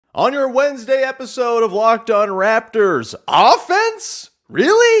On your Wednesday episode of Locked On Raptors, offense?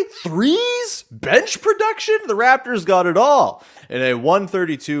 Really? Threes? Bench production? The Raptors got it all. In a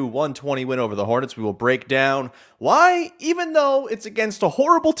 132-120 win over the Hornets, we will break down why, even though it's against a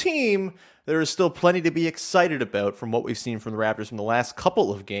horrible team, there is still plenty to be excited about from what we've seen from the Raptors from the last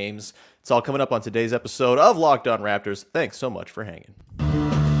couple of games. It's all coming up on today's episode of Locked On Raptors. Thanks so much for hanging.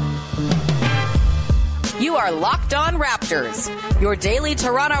 You are Locked On Raptors, your daily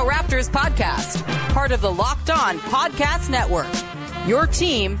Toronto Raptors podcast, part of the Locked On Podcast Network, your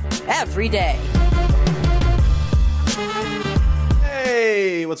team every day.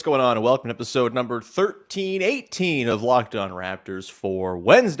 Hey, what's going on? And welcome to episode number 1318 of Locked On Raptors for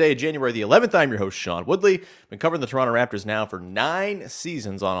Wednesday, January the 11th. I'm your host, Sean Woodley. Been covering the Toronto Raptors now for 9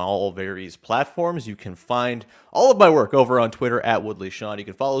 seasons on all various platforms. You can find all of my work over on Twitter at WoodleySean. You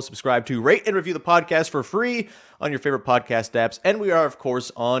can follow, subscribe to, rate, and review the podcast for free on your favorite podcast apps. And we are, of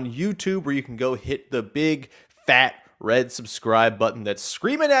course, on YouTube, where you can go hit the big, fat, red subscribe button that's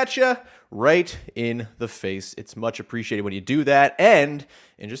screaming at you right in the face. It's much appreciated when you do that. And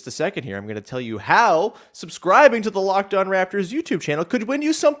in just a second here, I'm going to tell you how subscribing to the Locked On Raptors YouTube channel could win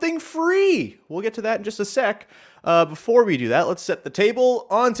you something free. We'll get to that in just a sec. Before we do that, let's set the table.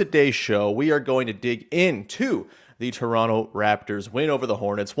 On today's show, we are going to dig into the Toronto Raptors win over the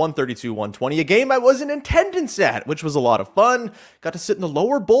Hornets, 132-120, a game I was in attendance at, which was a lot of fun. Got to sit in the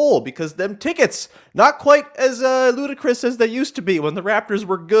lower bowl because them tickets, not quite as ludicrous as they used to be when the Raptors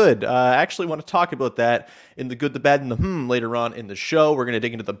were good. I actually want to talk about that in the good, the bad, and the later on in the show. We're going to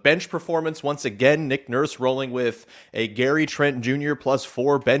dig into the bench performance. Once again, Nick Nurse rolling with a Gary Trent Jr. plus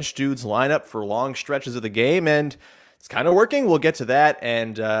 4 bench dudes lineup for long stretches of the game, and it's kind of working. We'll get to that,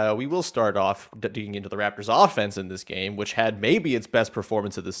 and we will start off digging into the Raptors' offense in this game, which had maybe its best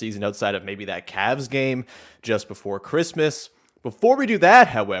performance of the season outside of maybe that Cavs game just before Christmas. Before we do that,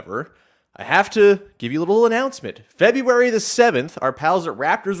 however, I have to give you a little announcement. February the 7th, our pals at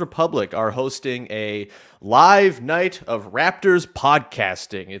Raptors Republic are hosting a live night of Raptors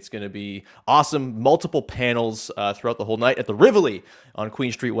podcasting. It's going to be awesome. Multiple panels throughout the whole night at the Rivoli on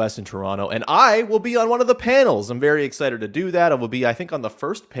Queen Street West in Toronto. And I will be on one of the panels. I'm very excited to do that. I will be, I think, on the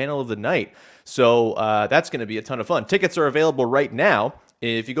first panel of the night. So that's going to be a ton of fun. Tickets are available right now.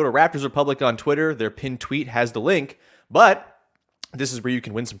 If you go to Raptors Republic on Twitter, their pinned tweet has the link. But this is where you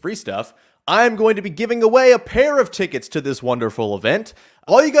can win some free stuff. I'm going to be giving away a pair of tickets to this wonderful event.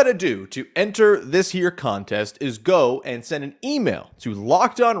 All you got to do to enter this here contest is go and send an email to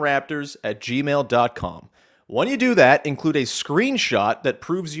lockedonraptors@gmail.com. When you do that, include a screenshot that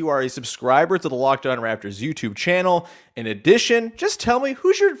proves you are a subscriber to the Locked On Raptors YouTube channel. In addition, just tell me,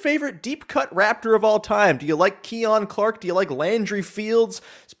 who's your favorite deep cut Raptor of all time? Do you like Keon Clark? Do you like Landry Fields?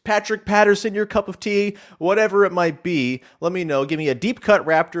 Is Patrick Patterson your cup of tea? Whatever it might be, let me know. Give me a deep cut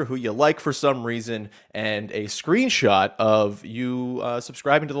Raptor who you like for some reason and a screenshot of you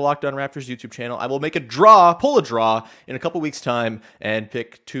subscribing to the Locked On Raptors YouTube channel. I will make pull a draw in a couple weeks' time and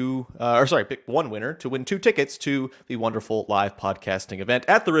pick one winner to win 2 tickets to the wonderful live podcasting event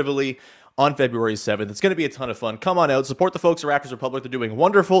at the Rivoli on February 7th. It's going to be a ton of fun. Come on out. Support the folks at Raptors Republic. They're doing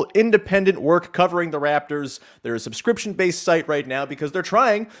wonderful independent work covering the Raptors. They're a subscription-based site right now because they're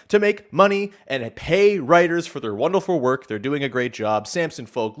trying to make money and pay writers for their wonderful work. They're doing a great job. Samson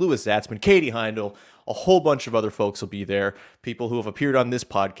Folk, Louis Zatzman, Katie Heindel, a whole bunch of other folks will be there. People who have appeared on this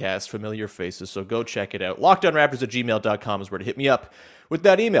podcast, familiar faces. So go check it out. LockedOnRaptors@gmail.com is where to hit me up with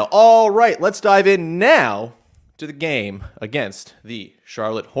that email. All right, let's dive in now to the game against the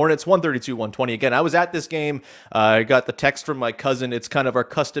Charlotte Hornets, 132-120. Again, I was at this game. I got the text from my cousin. It's kind of our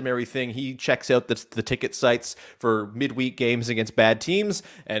customary thing. He checks out the ticket sites for midweek games against bad teams,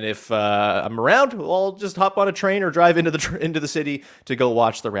 and if I'm around, I'll just hop on a train or drive into the city to go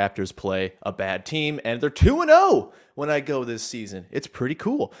watch the Raptors play a bad team. And they're 2-0 when I go this season. It's pretty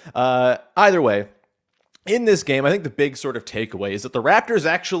cool. Either way, in this game, I think the big sort of takeaway is that the Raptors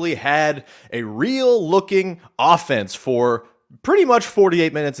actually had a real-looking offense for pretty much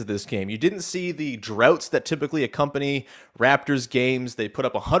 48 minutes of this game. You didn't see the droughts that typically accompany Raptors games. They put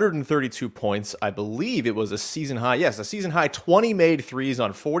up 132 points. I believe it was a season high. Yes, a season high 20 made threes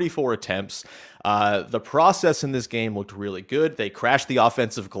on 44 attempts. The process in this game looked really good. They crashed the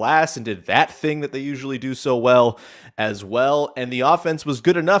offensive glass and did that thing that they usually do so well as well. And the offense was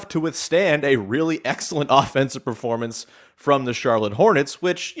good enough to withstand a really excellent offensive performance from the Charlotte Hornets,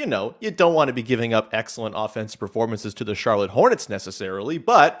 which, you know, you don't want to be giving up excellent offensive performances to the Charlotte Hornets necessarily,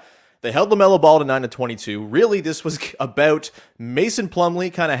 but They held LaMelo Ball to 9-22. Really, this was about Mason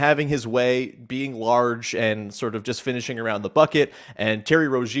Plumlee kind of having his way, being large and sort of just finishing around the bucket, and Terry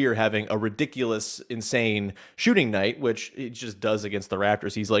Rozier having a ridiculous, insane shooting night, which he just does against the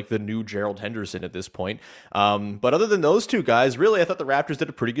Raptors. He's like the new Gerald Henderson at this point. But other than those two guys, really, I thought the Raptors did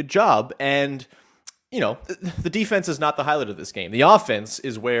a pretty good job. And the defense is not the highlight of this game. The offense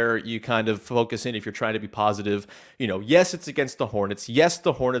is where you kind of focus in if you're trying to be positive. Yes, it's against the Hornets. Yes,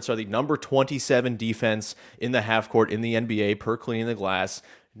 the Hornets are the number 27 defense in the half court in the NBA per cleaning the glass.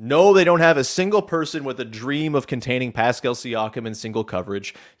 No, they don't have a single person with a dream of containing Pascal Siakam in single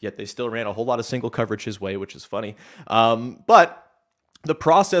coverage, yet they still ran a whole lot of single coverage his way, which is funny. But the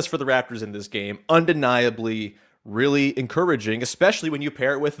process for the Raptors in this game, undeniably really encouraging, especially when you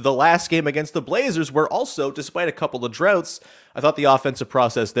pair it with the last game against the Blazers, where also, despite a couple of droughts, I thought the offensive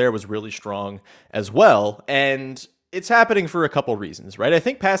process there was really strong as well. And it's happening for a couple reasons, right? I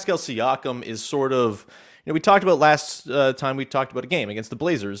think Pascal Siakam is sort of, we talked about last time we talked about a game against the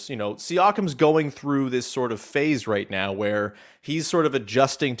Blazers. Siakam's going through this sort of phase right now where he's sort of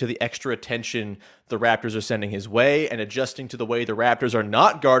adjusting to the extra attention the Raptors are sending his way and adjusting to the way the Raptors are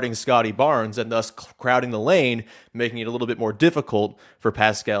not guarding Scottie Barnes and thus crowding the lane, making it a little bit more difficult for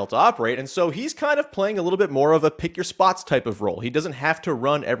Pascal to operate. And so he's kind of playing a little bit more of a pick your spots type of role. He doesn't have to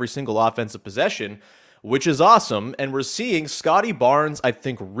run every single offensive possession, which is awesome. And we're seeing Scottie Barnes, I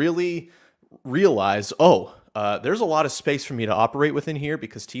think, really realize, there's a lot of space for me to operate within here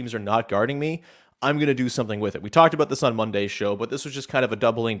because teams are not guarding me. I'm going to do something with it. We talked about this on Monday's show, but this was just kind of a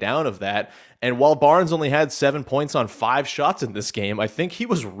doubling down of that. And while Barnes only had 7 points on 5 shots in this game, I think he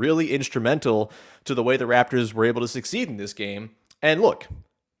was really instrumental to the way the Raptors were able to succeed in this game. And look,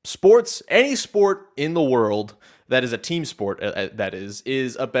 sports, any sport in the world that is a team sport, that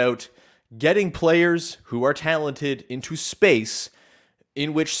is about getting players who are talented into space,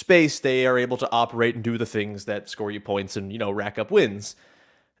 in which space they are able to operate and do the things that score you points and, rack up wins.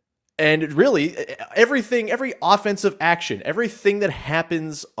 And really, every offensive action, everything that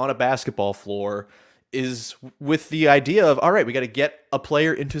happens on a basketball floor is with the idea of, all right, we got to get a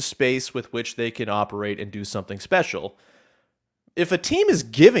player into space with which they can operate and do something special. If a team is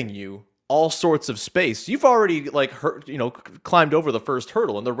giving you all sorts of space, you've already climbed over the first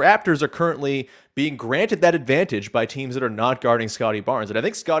hurdle, and the Raptors are currently being granted that advantage by teams that are not guarding Scottie Barnes. And I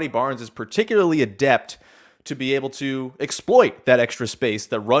think Scottie Barnes is particularly adept to be able to exploit that extra space,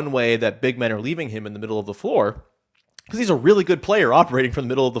 the runway that big men are leaving him in the middle of the floor, because he's a really good player operating from the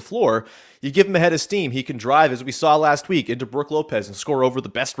middle of the floor. You give him a head of steam, he can drive, as we saw last week, into Brook Lopez and score over the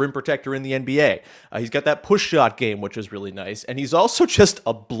best rim protector in the NBA. He's got that push shot game, which is really nice, and he's also just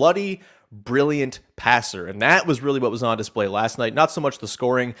a bloody brilliant passer, and that was really what was on display last night. Not so much the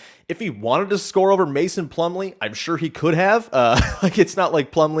scoring. If he wanted to score over Mason Plumlee, I'm sure he could have. It's not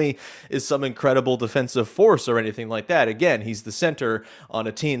like Plumlee is some incredible defensive force or anything like that. Again, he's the center on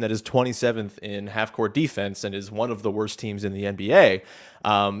a team that is 27th in half-court defense and is one of the worst teams in the NBA.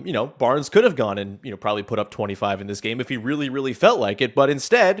 Barnes could have gone and, probably put up 25 in this game if he really, really felt like it. But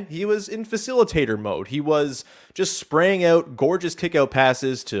instead, he was in facilitator mode. He was just spraying out gorgeous kick-out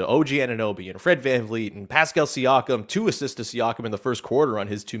passes to OG Anunoby and Fred VanVleet and Pascal Siakam, 2 assists to Siakam in the first quarter on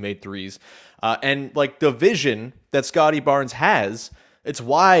his 2 made threes. And the vision that Scottie Barnes has, it's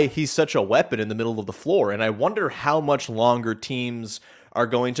why he's such a weapon in the middle of the floor. And I wonder how much longer teams are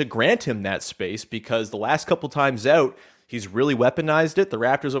going to grant him that space, because the last couple times out, he's really weaponized it. The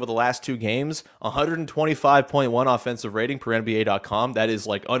Raptors over the last 2 games, 125.1 offensive rating per NBA.com. That is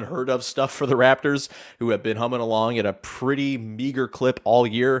unheard of stuff for the Raptors, who have been humming along at a pretty meager clip all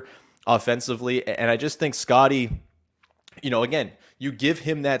year offensively. And I just think Scottie, again, you give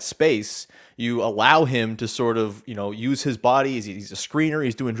him that space, you allow him to sort of, use his body. He's a screener.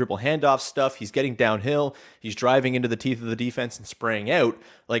 He's doing dribble handoff stuff. He's getting downhill. He's driving into the teeth of the defense and spraying out.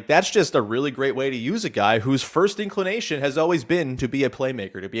 That's just a really great way to use a guy whose first inclination has always been to be a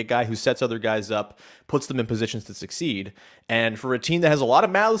playmaker, to be a guy who sets other guys up, puts them in positions to succeed. And for a team that has a lot of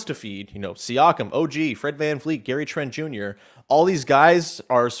mouths to feed, Siakam, OG, Fred VanVleet, Gary Trent Jr., all these guys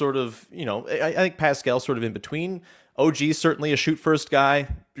are sort of, I think Pascal's sort of in between. OG's certainly a shoot-first guy.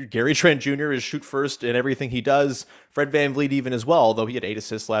 Gary Trent Jr. is shoot-first in everything he does. Fred VanVleet even as well, although he had 8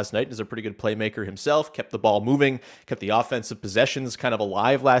 assists last night, is a pretty good playmaker himself, kept the ball moving, kept the offensive possessions kind of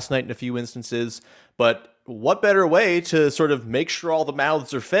alive last night in a few instances. But what better way to sort of make sure all the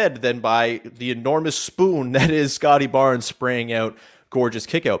mouths are fed than by the enormous spoon that is Scottie Barnes spraying out gorgeous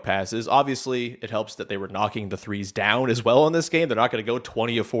kickout passes. Obviously, it helps that they were knocking the threes down as well in this game. They're not going to go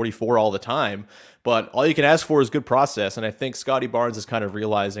 20 of 44 all the time, but all you can ask for is good process. And I think Scottie Barnes is kind of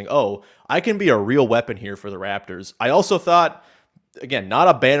realizing, I can be a real weapon here for the Raptors. I also thought Again, not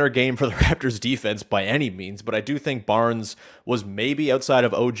a banner game for the Raptors defense by any means, but I do think Barnes was maybe outside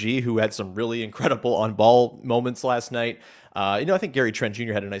of OG, who had some really incredible on-ball moments last night. I think Gary Trent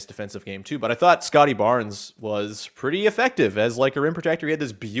Jr. had a nice defensive game too, but I thought Scottie Barnes was pretty effective as like a rim protector. He had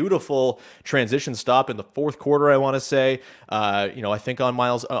this beautiful transition stop in the fourth quarter, I want to say. I think on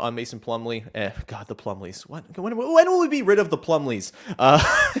Mason Plumlee. God, the Plumlees. When will we be rid of the Plumlees?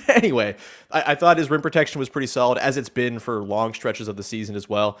 Anyway, I thought his rim protection was pretty solid, as it's been for long stretches of the season as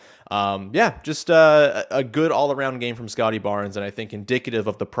well. Just a good all-around game from Scottie Barnes, and I think indicative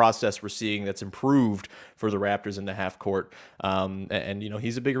of the process we're seeing that's improved for the Raptors in the half court.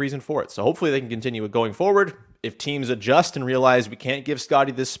 He's a big reason for it. So hopefully they can continue it going forward. If teams adjust and realize we can't give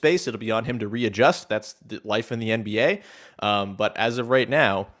Scottie this space, it'll be on him to readjust. That's life in the NBA. But as of right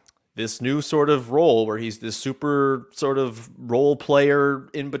now, this new sort of role where he's this super sort of role player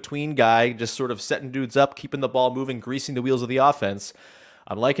in between guy, just sort of setting dudes up, keeping the ball moving, greasing the wheels of the offense,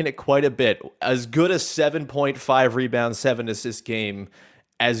 I'm liking it quite a bit. As good a 7.5 rebound, 7 assist game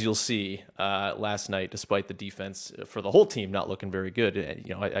as you'll see last night, despite the defense for the whole team not looking very good.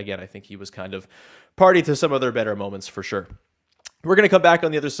 I think he was kind of party to some of their better moments for sure. We're going to come back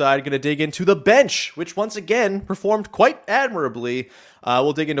on the other side, going to dig into the bench, which once again performed quite admirably.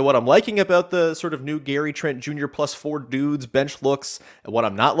 We'll dig into what I'm liking about the sort of new Gary Trent Jr. plus 4 dudes bench looks, and what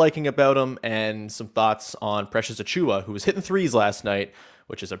I'm not liking about him, and some thoughts on Precious Achiuwa, who was hitting threes last night,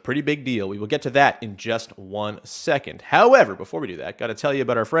 which is a pretty big deal. We will get to that in just 1 second. However, before we do that, got to tell you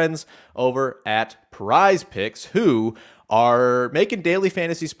about our friends over at Prize Picks, who are making daily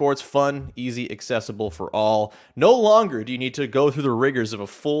fantasy sports fun, easy, accessible for all. No longer do you need to go through the rigors of a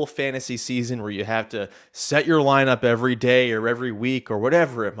full fantasy season where you have to set your lineup every day or every week or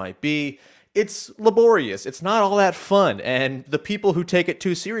whatever it might be. It's laborious. It's not all that fun. And the people who take it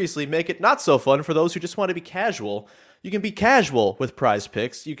too seriously make it not so fun for those who just want to be casual. You can be casual with Prize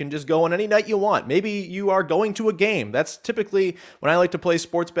Picks. You can just go on any night you want. Maybe you are going to a game. That's typically when I like to play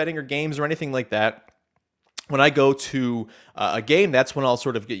sports betting or games or anything like that. When I go to a game, that's when I'll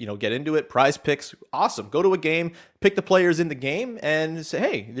sort of get into it. Prize Picks, awesome. Go to a game, pick the players in the game, and say,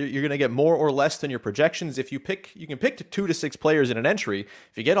 hey, you're going to get more or less than your projections. If you can pick 2 to 6 players in an entry.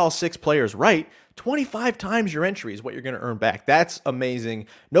 If you get all 6 players right, 25 times your entry is what you're going to earn back. That's amazing.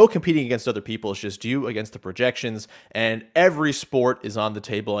 No competing against other people. It's just you against the projections, and every sport is on the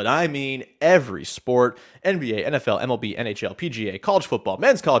table, and I mean every sport. NBA, NFL, MLB, NHL, PGA, college football,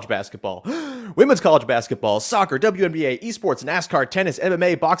 men's college basketball, women's college basketball, soccer, WNBA, esports, NASCAR, tennis,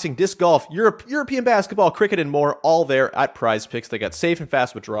 MMA, boxing, disc golf, European basketball, cricket, and more, all there at Prize Picks. They got safe and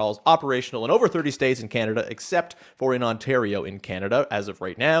fast withdrawals, operational in over 30 states in Canada, except for in Ontario in Canada as of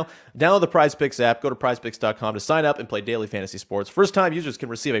right now. Download the Prize Picks app, go to prizepicks.com to sign up and play daily fantasy sports. First-time users can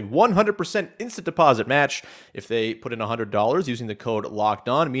receive a 100% instant deposit match if they put in $100 using the code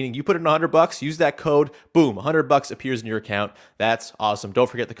LOCKEDON, meaning you put in $100, use that code, boom, $100 appears in your account. That's awesome. Don't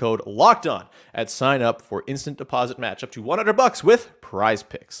forget the code LOCKEDON at sign up for instant deposit match up to $100 with Prize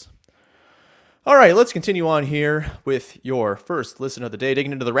Picks. All right, let's continue on here with your first listen of the day,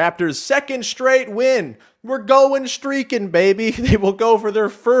 digging into the Raptors' second straight win. We're going streaking, baby. They will go for their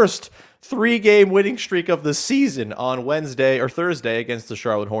first 3-game winning streak of the season on Thursday against the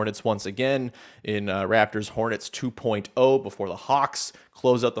Charlotte Hornets once again in Raptors Hornets 2.0 before the Hawks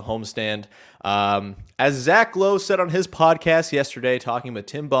close out the homestand. As Zach Lowe said on his podcast yesterday, talking with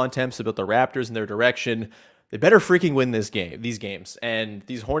Tim Bontemps about the Raptors and their direction, they better freaking win these games. And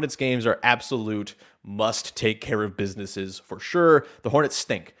these Hornets games are absolute must take care of businesses for sure. The Hornets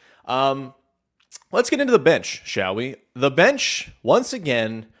stink. Let's get into the bench, shall we? The bench, once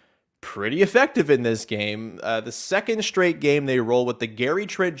again, pretty effective in this game. The second straight game they roll with the Gary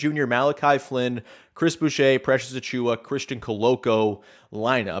Trent Jr., Malachi Flynn, Chris Boucher, Precious Achiuwa, Christian Koloko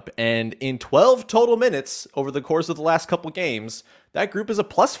lineup. And in 12 total minutes over the course of the last couple games, that group is a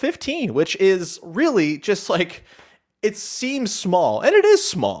plus 15, which is really just like, it seems small, and it is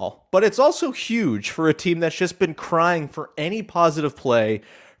small, but it's also huge for a team that's just been crying for any positive play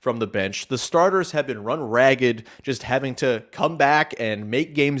from the bench. The starters have been run ragged, just having to come back and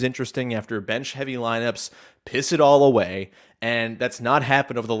make games interesting after bench-heavy lineups piss it all away, and that's not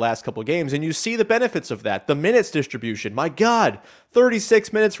happened over the last couple of games, and you see the benefits of that. The minutes distribution, my God,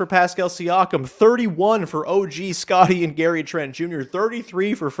 36 minutes for Pascal Siakam, 31 for OG Scottie and Gary Trent Jr.,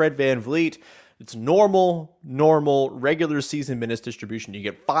 33 for Fred VanVleet. It's normal, regular season minutes distribution. You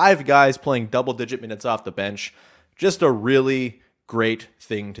get 5 guys playing double-digit minutes off the bench. Just a really great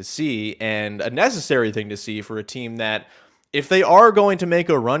thing to see, and a necessary thing to see for a team that, if they are going to make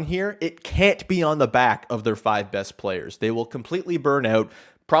a run here, it can't be on the back of their 5 best players. They will completely burn out.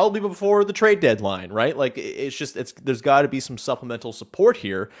 probably before the trade deadline, right? Like, there's got to be some supplemental support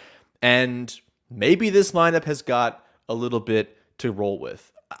here. And maybe this lineup has got a little bit to roll with.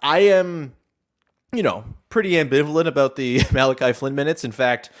 I am, pretty ambivalent about the Malachi Flynn minutes. In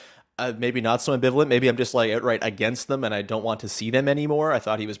fact, maybe not so ambivalent. Maybe I'm just like outright against them and I don't want to see them anymore. I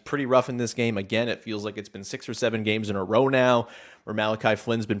thought he was pretty rough in this game. Again, it feels like it's been 6 or 7 games in a row now where Malachi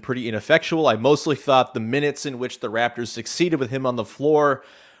Flynn's been pretty ineffectual. I mostly thought the minutes in which the Raptors succeeded with him on the floor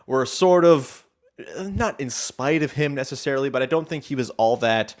were sort of not in spite of him necessarily, but I don't think he was all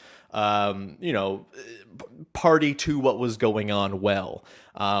that, party to what was going on well.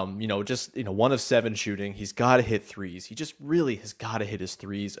 1 of 7 shooting. He's got to hit threes. He just really has got to hit his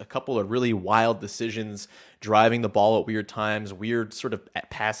threes. A couple of really wild decisions, driving the ball at weird times, weird sort of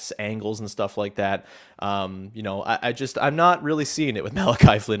pass angles and stuff like that. I'm not really seeing it with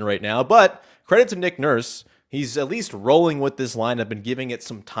Malachi Flynn right now, but credit to Nick Nurse. He's at least rolling with this lineup and giving it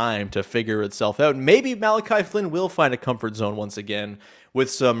some time to figure itself out. Maybe Malachi Flynn will find a comfort zone once again with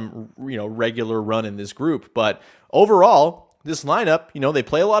some, regular run in this group. But overall, this lineup, they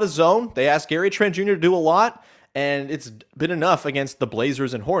play a lot of zone. They ask Gary Trent Jr. to do a lot, and it's been enough against the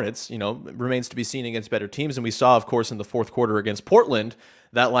Blazers and Hornets. Remains to be seen against better teams. And we saw, of course, in the fourth quarter against Portland,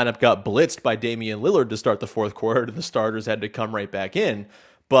 that lineup got blitzed by Damian Lillard to start the fourth quarter, and the starters had to come right back in.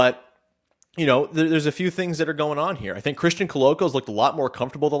 But there's a few things that are going on here. I think Christian Koloko's looked a lot more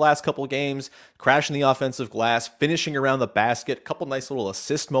comfortable the last couple of games, crashing the offensive glass, finishing around the basket, a couple nice little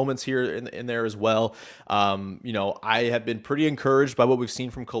assist moments here in there as well. I have been pretty encouraged by what we've seen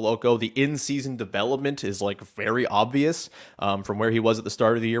from Koloko. The in-season development is very obvious from where he was at the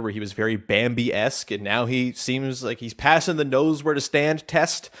start of the year, where he was very Bambi-esque, and now he seems like he's passing the knows where to stand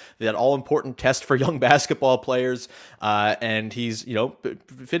test, that all-important test for young basketball players, and he's,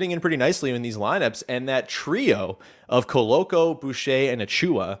 fitting in pretty nicely in these lineups. And that trio of Koloko, Boucher, and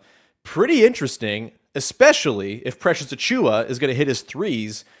Achiuwa, pretty interesting, especially if Precious Achiuwa is going to hit his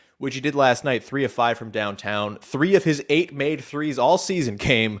threes, which he did last night, 3 of 5 from downtown. 3 of his 8 made threes all season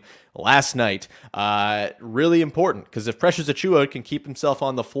came last night. Really important, because if Precious Achiuwa can keep himself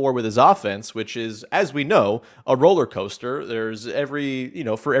on the floor with his offense, which is, as we know, a roller coaster, there's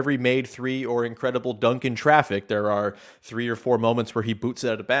for every made 3 or incredible dunk in traffic, there are 3 or 4 moments where he boots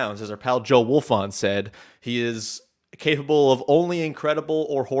it out of bounds. As our pal Joe Wolfond said, he is capable of only incredible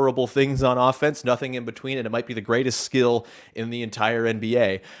or horrible things on offense, nothing in between, and it might be the greatest skill in the entire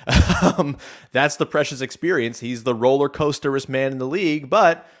NBA. That's the Precious experience. He's the roller coasterest man in the league,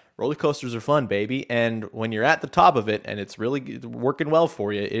 but roller coasters are fun, baby, and when you're at the top of it and it's really working well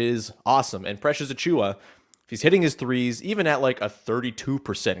for you, it is awesome. And Precious Achiuwa, if he's hitting his threes, even at a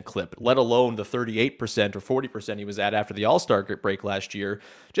 32% clip, let alone the 38% or 40% he was at after the All-Star break last year,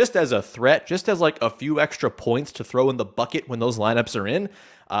 just as a threat, just as a few extra points to throw in the bucket when those lineups are in,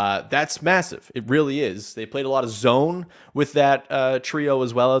 that's massive. It really is. They played a lot of zone with that trio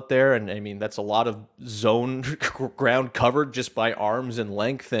as well out there, and I mean, that's a lot of zone ground covered just by arms and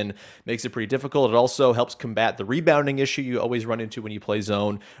length, and makes it pretty difficult. It also helps combat the rebounding issue you always run into when you play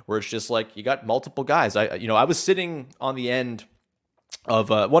zone, where it's just you got multiple guys. I was sitting on the end of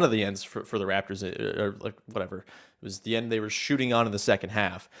one of the ends for the Raptors, or whatever. It was the end they were shooting on in the second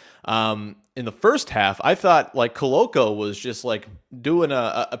half. In the first half, I thought Koloko was just doing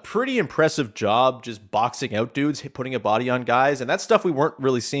a pretty impressive job just boxing out dudes, putting a body on guys, and that's stuff we weren't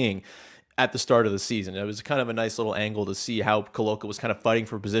really seeing at the start of the season. It was kind of a nice little angle to see how Koloko was kind of fighting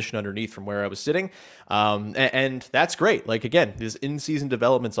for position underneath from where I was sitting, and that's great. Again, this in-season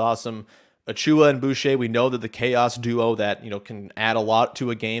development's awesome. Achiuwa and Boucher, we know that the chaos duo that can add a lot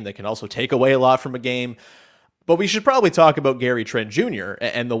to a game, that can also take away a lot from a game. But we should probably talk about Gary Trent Jr.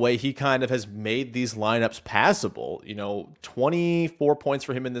 and the way he kind of has made these lineups passable. 24 points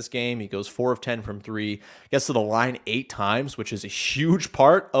for him in this game. He goes 4 of 10 from 3, gets to the line 8 times, which is a huge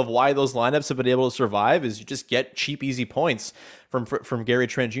part of why those lineups have been able to survive, is you just get cheap, easy points from Gary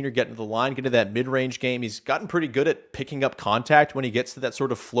Trent Jr. getting to the line, getting to that mid-range game. He's gotten pretty good at picking up contact when he gets to that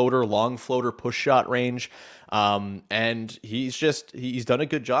sort of floater, long floater push shot range. And he's done a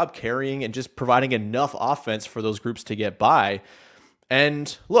good job carrying and just providing enough offense for those groups to get by.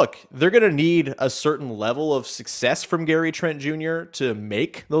 And look, they're going to need a certain level of success from Gary Trent Jr. to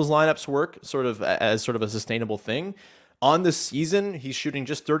make those lineups work as a sustainable thing. On the season, he's shooting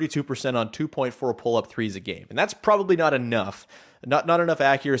just 32% on 2.4 pull-up threes a game. And that's probably not enough. Not enough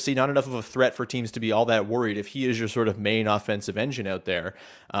accuracy, not enough of a threat for teams to be all that worried if he is your sort of main offensive engine out there.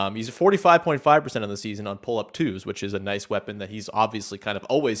 He's 45.5% on the season on pull-up twos, which is a nice weapon that he's obviously kind of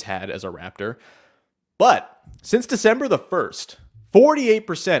always had as a Raptor. But since December the 1st,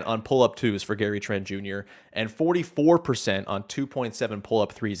 48% on pull-up twos for Gary Trent Jr. and 44% on 2.7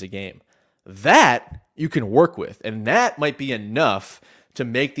 pull-up threes a game. That you can work with, and that might be enough to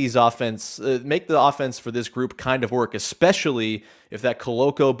make the offense for this group kind of work, especially if that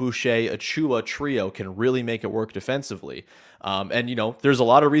Koloko, Boucher, Achiuwa trio can really make it work defensively. And, you know, there's a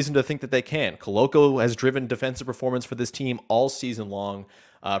lot of reason to think that they can. Koloko has driven defensive performance for this team all season long.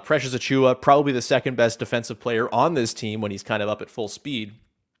 Precious Achiuwa, probably the second best defensive player on this team when he's kind of up at full speed.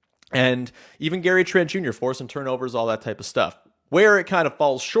 And even Gary Trent Jr. forcing turnovers, all that type of stuff. Where it kind of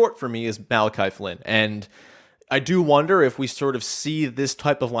falls short for me is Malachi Flynn. And I do wonder if we sort of see this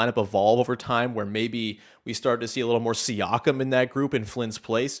type of lineup evolve over time, where maybe we start to see a little more Siakam in that group in Flynn's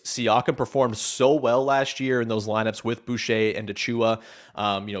place. Siakam performed so well last year in those lineups with Boucher and Achiuwa.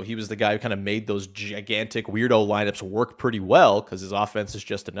 You know, he was the guy who kind of made those gigantic weirdo lineups work pretty well because his offense is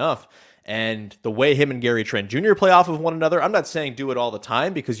just enough. And the way him and Gary Trent Jr. play off of one another, I'm not saying do it all the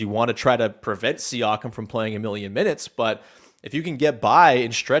time because you want to try to prevent Siakam from playing a million minutes, but if you can get by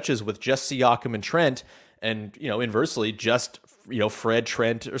in stretches with just Siakam and Trent, and, you know, inversely, just, you know, Fred,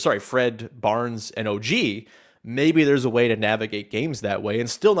 Barnes, and OG, maybe there's a way to navigate games that way and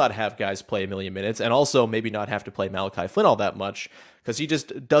still not have guys play a million minutes, and also maybe not have to play Malachi Flynn all that much, because he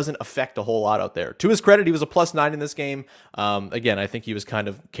just doesn't affect a whole lot out there. To his credit, he was a +9 in this game. Again, I think he was kind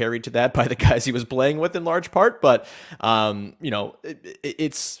of carried to that by the guys he was playing with in large part, but, you know,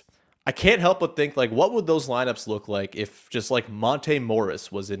 it's... I can't help but think, like, what would those lineups look like if just, like, Monte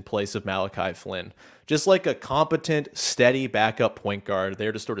Morris was in place of Malachi Flynn? Just like a competent, steady backup point guard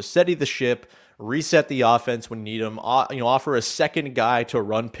there to sort of steady the ship, reset the offense when need him, you know, offer a second guy to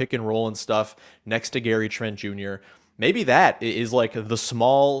run pick and roll and stuff next to Gary Trent Jr. Maybe that is like the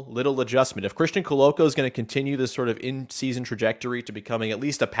small little adjustment. If Christian Koloko is going to continue this sort of in-season trajectory to becoming at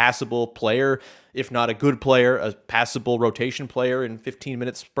least a passable player, if not a good player, a passable rotation player in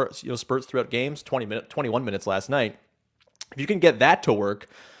 15-minute spurts, spurts throughout games, 21 minutes last night. If you can get that to work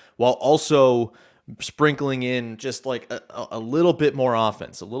while also sprinkling in just like a little bit more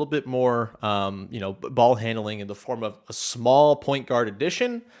offense, a little bit more, ball handling in the form of a small point guard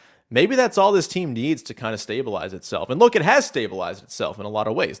addition, maybe that's all this team needs to kind of stabilize itself. And look, it has stabilized itself in a lot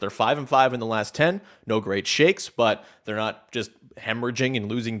of ways. They're 5-5 in the last 10. No great shakes, but they're not just hemorrhaging and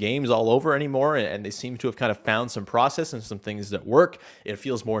losing games all over anymore. And they seem to have kind of found some process and some things that work. It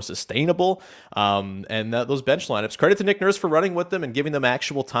feels more sustainable. And those bench lineups, credit to Nick Nurse for running with them and giving them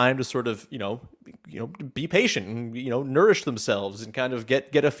actual time to sort of, be patient and, nourish themselves and kind of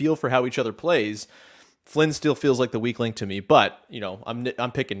get a feel for how each other plays. Flynn still feels like the weak link to me, but,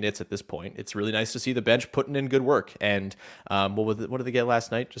 I'm picking nits at this point. It's really nice to see the bench putting in good work. And what did they get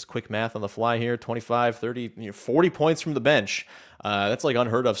last night? Just quick math on the fly here, 25, 30, 40 points from the bench. That's like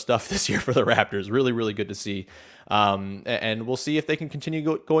unheard of stuff this year for the Raptors. Really, really good to see. And we'll see if they can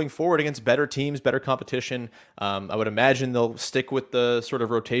continue going forward against better teams, better competition. I would imagine they'll stick with the sort of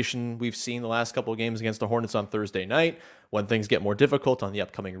rotation we've seen the last couple of games against the Hornets on Thursday night. When things get more difficult on the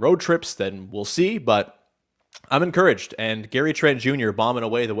upcoming road trips, then we'll see. But I'm encouraged. And Gary Trent Jr. bombing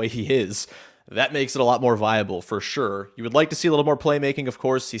away the way he is, that makes it a lot more viable for sure. You would like to see a little more playmaking, of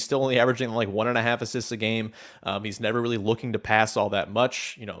course. He's still only averaging like 1.5 assists a game. He's never really looking to pass all that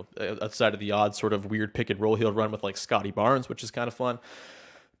much, outside of the odd sort of weird pick and roll he'll run with like Scottie Barnes, which is kind of fun.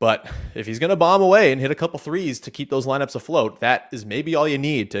 But if he's going to bomb away and hit a couple threes to keep those lineups afloat, that is maybe all you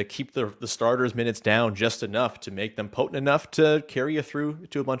need to keep the starters' minutes down just enough to make them potent enough to carry you through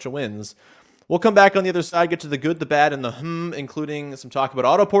to a bunch of wins. We'll come back on the other side, get to the good, the bad, and the including some talk about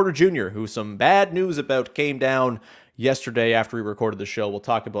Otto Porter Jr., who some bad news about came down yesterday after we recorded the show. We'll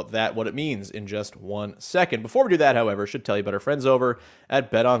talk about that, what it means in just 1 second. Before we do that, however, I should tell you about our friends over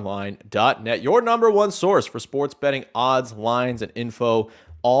at betonline.net, your #1 source for sports betting odds, lines, and info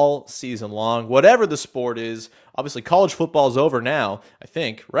all season long, whatever the sport is. Obviously, college football is over now, I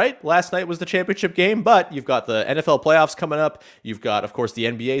think, right? Last night was the championship game, but you've got the NFL playoffs coming up. You've got, of course, the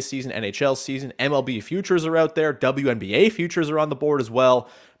NBA season, NHL season, MLB futures are out there. WNBA futures are on the board as well.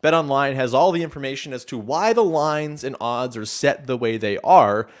 BetOnline has all the information as to why the lines and odds are set the way they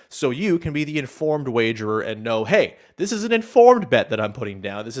are, so you can be the informed wagerer and know, hey, this is an informed bet that I'm putting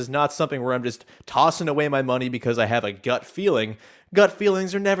down. This is not something where I'm just tossing away my money because I have a gut feeling. Gut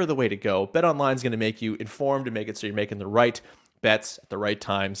feelings are never the way to go. BetOnline is going to make you informed and make it so you're making the right bets at the right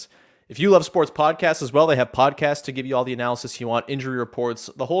times. If you love sports podcasts as well, they have podcasts to give you all the analysis you want, injury reports,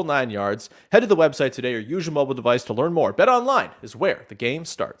 the whole 9 yards. Head to the website today or use your mobile device to learn more. BetOnline is where the game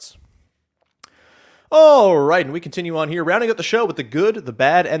starts. All right, and we continue on here, rounding up the show with the good, the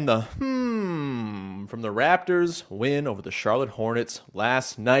bad, and the from the Raptors win over the Charlotte Hornets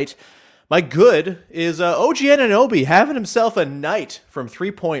last night. My good is OG Anunoby having himself a night from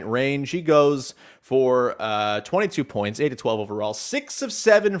 3-point range. He goes for 22 points, 8 to 12 overall, 6 of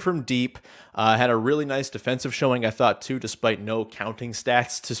 7 from deep. Had a really nice defensive showing, I thought, too, despite no counting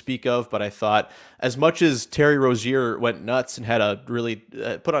stats to speak of. But I thought as much as Terry Rozier went nuts and had a really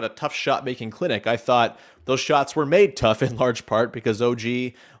put on a tough shot-making clinic, I thought those shots were made tough in large part because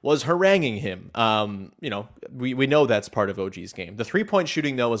OG was haranguing him. We know that's part of OG's game. The three-point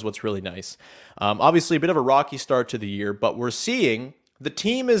shooting, though, is what's really nice. Obviously, a bit of a rocky start to the year, but we're seeing the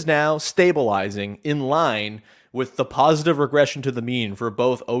team is now stabilizing in line with the positive regression to the mean for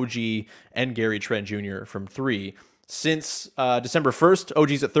both OG and Gary Trent Jr. from three. Since December 1st,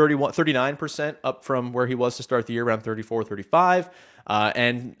 OG's at 39%, up from where he was to start the year, around 34, 35.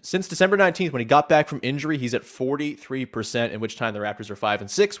 And since December 19th, when he got back from injury, he's at 43%, in which time the Raptors are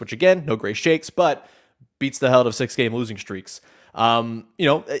 5-6, which again, no great shakes, but beats the hell out of 6-game losing streaks.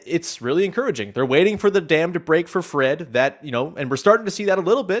 It's really encouraging. They're waiting for the dam to break for Fred. And we're starting to see that a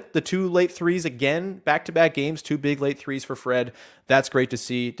little bit. The 2 late threes again, back-to-back games, 2 big late threes for Fred. That's great to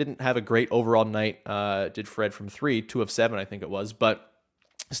see. Didn't have a great overall night, did Fred from 3, 2 of 7, I think it was. But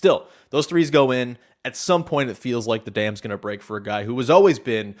still, those threes go in. At some point, it feels like the dam's going to break for a guy who has always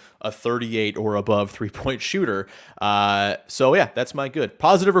been a 38 or above three-point shooter. So yeah, that's my good.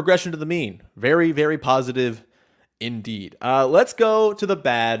 Positive regression to the mean. Very, very positive indeed. Let's go to the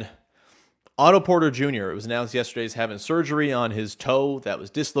bad. Otto Porter Jr. It was announced yesterday he's having surgery on his toe that was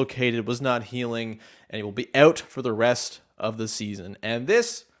dislocated, was not healing, and he will be out for the rest of the season. And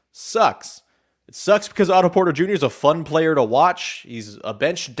this sucks. It sucks because Otto Porter Jr. is a fun player to watch. He's a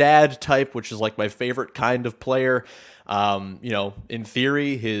bench dad type, which is like my favorite kind of player. In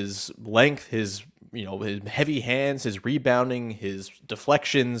theory, his length, his heavy hands, his rebounding, his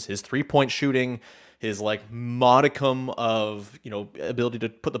deflections, his three-point shooting, his like modicum of, ability to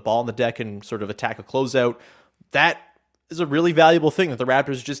put the ball on the deck and sort of attack a closeout. That is a really valuable thing that the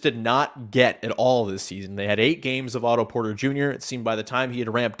Raptors just did not get at all this season. They had 8 games of Otto Porter Jr. It seemed by the time he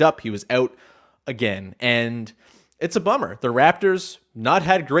had ramped up, he was out again. And it's a bummer. The Raptors not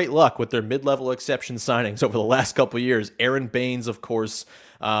had great luck with their mid-level exception signings over the last couple of years. Aaron Baines, of course,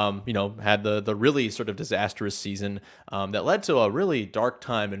 had the really sort of disastrous season that led to a really dark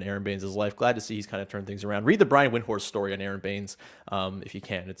time in Aaron Baines' life. Glad to see he's kind of turned things around. Read the Brian Windhorst story on Aaron Baines if you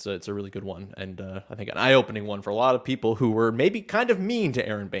can. It's a really good one, and I think an eye-opening one for a lot of people who were maybe kind of mean to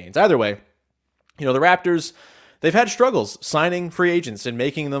Aaron Baines. Either way, the Raptors, they've had struggles signing free agents and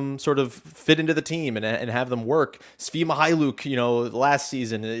making them sort of fit into the team and have them work. Svi Mykhailiuk, last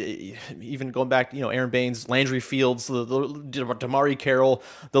season, even going back, Aaron Baines, Landry Fields, the Damari Carroll,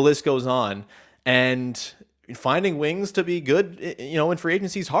 the list goes on. And finding wings to be good, in free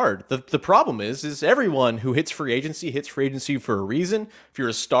agency is hard. The problem is everyone who hits free agency for a reason. If you're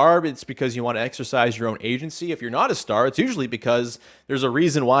a star, it's because you want to exercise your own agency. If you're not a star, it's usually because there's a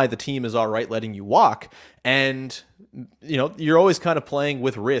reason why the team is all right letting you walk. And, you're always kind of playing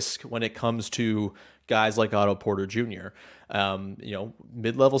with risk when it comes to guys like Otto Porter Jr.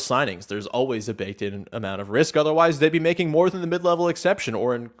 Mid-level signings, there's always a baked-in amount of risk. Otherwise, they'd be making more than the mid-level exception,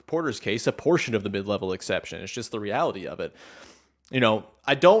 or in Porter's case, a portion of the mid-level exception. It's just the reality of it.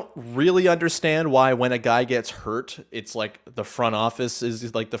 I don't really understand why when a guy gets hurt, it's like the front office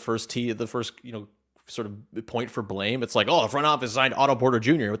is like the first sort of point for blame. It's like, oh, the front office signed Otto Porter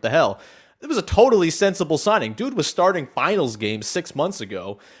Jr. What the hell? It was a totally sensible signing. Dude was starting finals games 6 months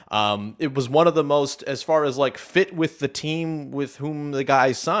ago. It was one of the most, as far as like fit with the team with whom the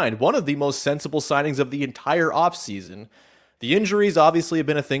guy signed, one of the most sensible signings of the entire offseason. The injuries obviously have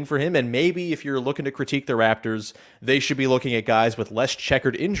been a thing for him, and maybe if you're looking to critique the Raptors, they should be looking at guys with less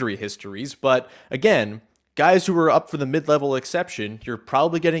checkered injury histories. But again, guys who are up for the mid-level exception, you're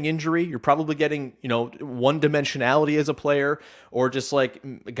probably getting injury. You're probably getting, one-dimensionality as a player, or just like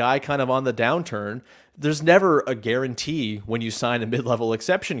a guy kind of on the downturn. There's never a guarantee when you sign a mid-level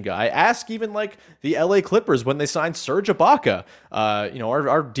exception guy. Ask even like the LA Clippers when they signed Serge Ibaka.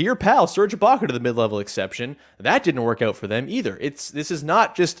 Our dear pal Serge Ibaka to the mid-level exception. That didn't work out for them either. This is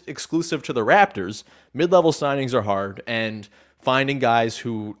not just exclusive to the Raptors. Mid-level signings are hard, and finding guys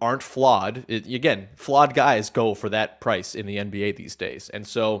who aren't flawed. Flawed guys go for that price in the NBA these days. And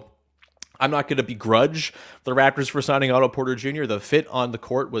so I'm not going to begrudge the Raptors for signing Otto Porter Jr. The fit on the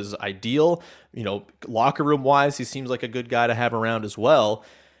court was ideal. Locker room wise, he seems like a good guy to have around as well.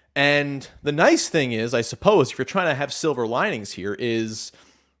 And the nice thing is, I suppose, if you're trying to have silver linings here, is,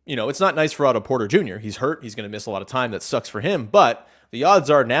 it's not nice for Otto Porter Jr. He's hurt. He's going to miss a lot of time. That sucks for him. But the odds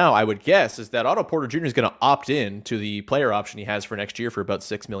are now, I would guess, is that Otto Porter Jr. is going to opt in to the player option he has for next year for about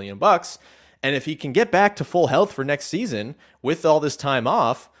 $6 million. And if he can get back to full health for next season with all this time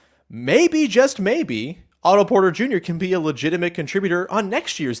off, maybe, just maybe, Otto Porter Jr. can be a legitimate contributor on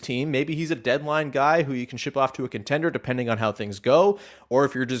next year's team. Maybe he's a deadline guy who you can ship off to a contender depending on how things go. Or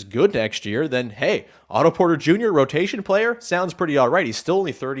if you're just good next year, then hey, Otto Porter Jr., rotation player, sounds pretty all right. He's still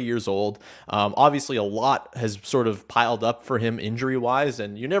only 30 years old. Obviously, a lot has sort of piled up for him injury-wise,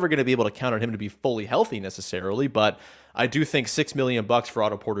 and you're never going to be able to count on him to be fully healthy necessarily, but I do think $6 million for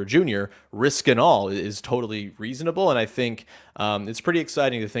Otto Porter Jr., risk and all, is totally reasonable, and I think it's pretty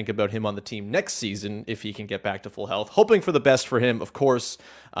exciting to think about him on the team next season if he can get back to full health. Hoping for the best for him, of course,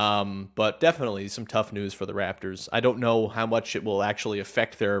 but definitely some tough news for the Raptors. I don't know how much it will actually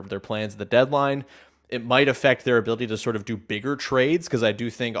affect their plans at the deadline. It might affect their ability to sort of do bigger trades, because I do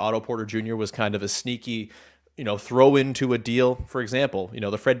think Otto Porter Jr. was kind of a sneaky, throw into a deal. For example,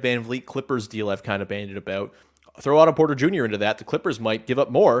 the Fred VanVleet Clippers deal I've kind of bandied about. Throw Otto Porter Jr. into that. The Clippers might give up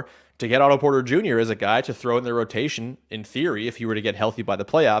more to get Otto Porter Jr. as a guy to throw in their rotation, in theory, if he were to get healthy by the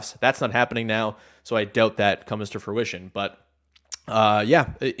playoffs. That's not happening now, so I doubt that comes to fruition. But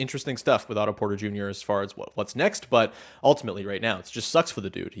yeah, interesting stuff with Otto Porter Jr. as far as what's next. But ultimately, right now, it just sucks for the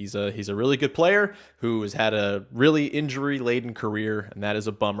dude. He's a really good player who has had a really injury-laden career, and that is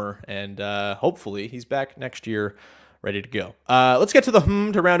a bummer. And hopefully, he's back next year, ready to go. Let's get to the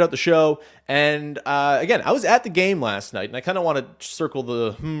to round out the show. And again, I was at the game last night, and I kind of want to circle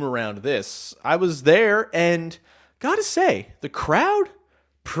the around this. I was there, and gotta say, the crowd,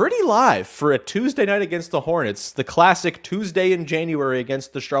 pretty live for a Tuesday night against the Hornets. The classic Tuesday in January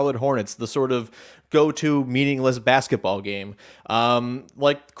against the Charlotte Hornets, the sort of go-to meaningless basketball game.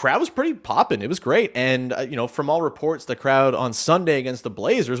 The crowd was pretty popping. It was great. And, from all reports, the crowd on Sunday against the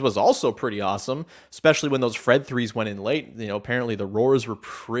Blazers was also pretty awesome, especially when those Fred threes went in late. Apparently the roars were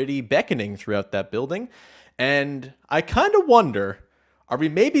pretty beckoning throughout that building. And I kind of wonder, are we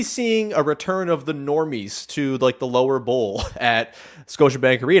maybe seeing a return of the normies to the lower bowl at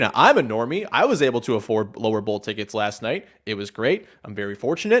Scotiabank Arena? I'm a normie. I was able to afford lower bowl tickets last night. It was great. I'm very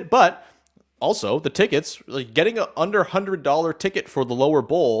fortunate. But also the tickets, getting an under $100 ticket for the lower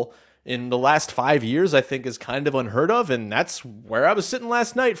bowl in the last 5 years, I think is kind of unheard of. And that's where I was sitting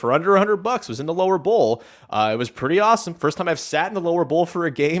last night for under $100, was in the lower bowl. It was pretty awesome. First time I've sat in the lower bowl for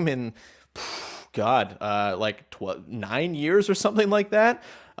a game in 9 years or something like that.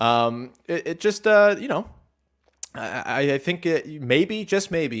 It just, I think maybe, just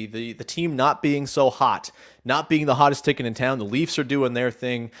maybe, the team not being so hot, not being the hottest ticket in town. The Leafs are doing their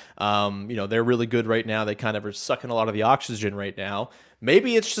thing. They're really good right now. They kind of are sucking a lot of the oxygen right now.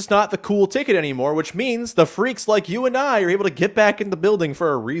 Maybe it's just not the cool ticket anymore, which means the freaks like you and I are able to get back in the building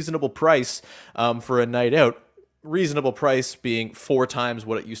for a reasonable price for a night out. Reasonable price being 4 times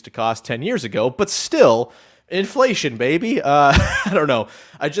what it used to cost 10 years ago, but still, inflation, baby. I don't know.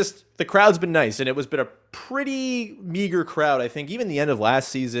 The crowd's been nice, and it was been a pretty meager crowd, I think, even the end of last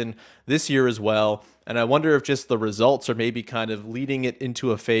season, this year as well. And I wonder if just the results are maybe kind of leading it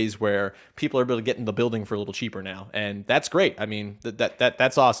into a phase where people are able to get in the building for a little cheaper now. And that's great. I mean,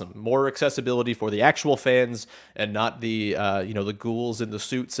 that's awesome. More accessibility for the actual fans and not the, the ghouls in the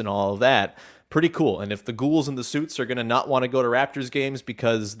suits and all of that. Pretty cool. And if the ghouls in the suits are going to not want to go to Raptors games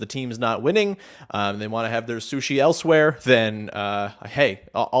because the team's not winning, they want to have their sushi elsewhere, then, hey,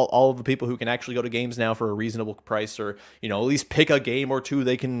 all of the people who can actually go to games now for a reasonable price, or, at least pick a game or two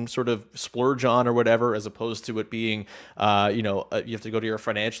they can sort of splurge on or whatever, as opposed to it being, you have to go to your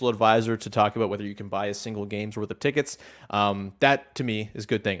financial advisor to talk about whether you can buy a single game's worth of tickets. That, to me, is a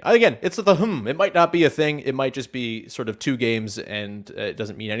good thing. Again, it's the it might not be a thing. It might just be sort of 2 games and it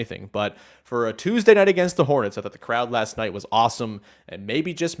doesn't mean anything. But for a Tuesday night against the Hornets, I thought the crowd last night was awesome, and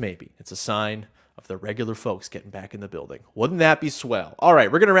maybe, just maybe, it's a sign of the regular folks getting back in the building. Wouldn't that be swell? All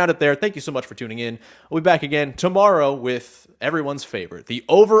right, we're going to round it there. Thank you so much for tuning in. We'll be back again tomorrow with everyone's favorite, the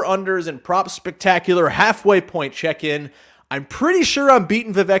over-unders and props spectacular halfway point check-in. I'm pretty sure I'm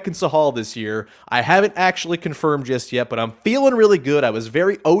beating Vivek and Sahal this year. I haven't actually confirmed just yet, but I'm feeling really good. I was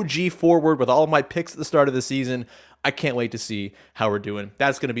very OG forward with all of my picks at the start of the season. I can't wait to see how we're doing.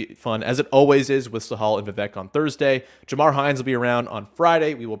 That's going to be fun, as it always is with Sahal and Vivek on Thursday. Jamar Hines will be around on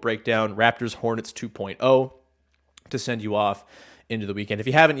Friday. We will break down Raptors Hornets 2.0 to send you off into the weekend. If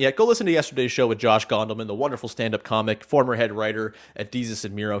you haven't yet, go listen to yesterday's show with Josh Gondelman, the wonderful stand-up comic, former head writer at Desus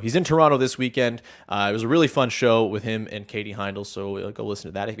and Miro. He's in Toronto this weekend. It was a really fun show with him and Katie Heindel, so go listen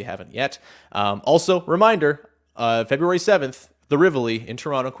to that if you haven't yet. Also, reminder, February 7th, the Rivoli in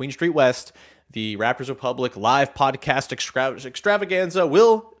Toronto, Queen Street West. the Raptors Republic live podcast extravaganza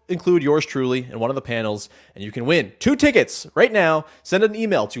will include yours truly in one of the panels, and you can win 2 tickets right now. Send an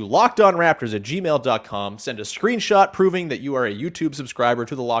email to lockedonraptors@gmail.com. Send a screenshot proving that you are a YouTube subscriber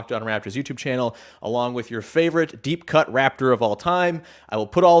to the Locked On Raptors YouTube channel, along with your favorite deep cut Raptor of all time. I will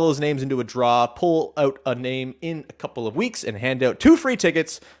put all those names into a draw, pull out a name in a couple of weeks, and hand out 2 free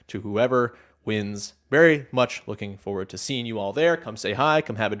tickets to whoever wins. Very much looking forward to seeing you all there. Come say hi,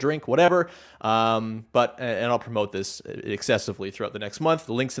 come have a drink, whatever. And I'll promote this excessively throughout the next month.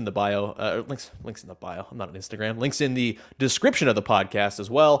 The links in the bio, links in the bio. I'm not on Instagram. Links in the description of the podcast as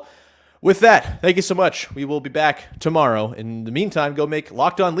well. With that, thank you so much. We will be back tomorrow. In the meantime, go make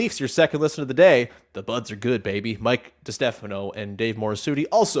Locked On Leafs your second listen of the day. The buds are good, baby. Mike DiStefano and Dave Morisuti,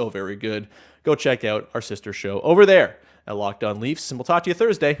 also very good. Go check out our sister show over there at Locked On Leafs, and we'll talk to you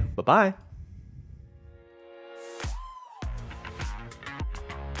Thursday. Bye-bye.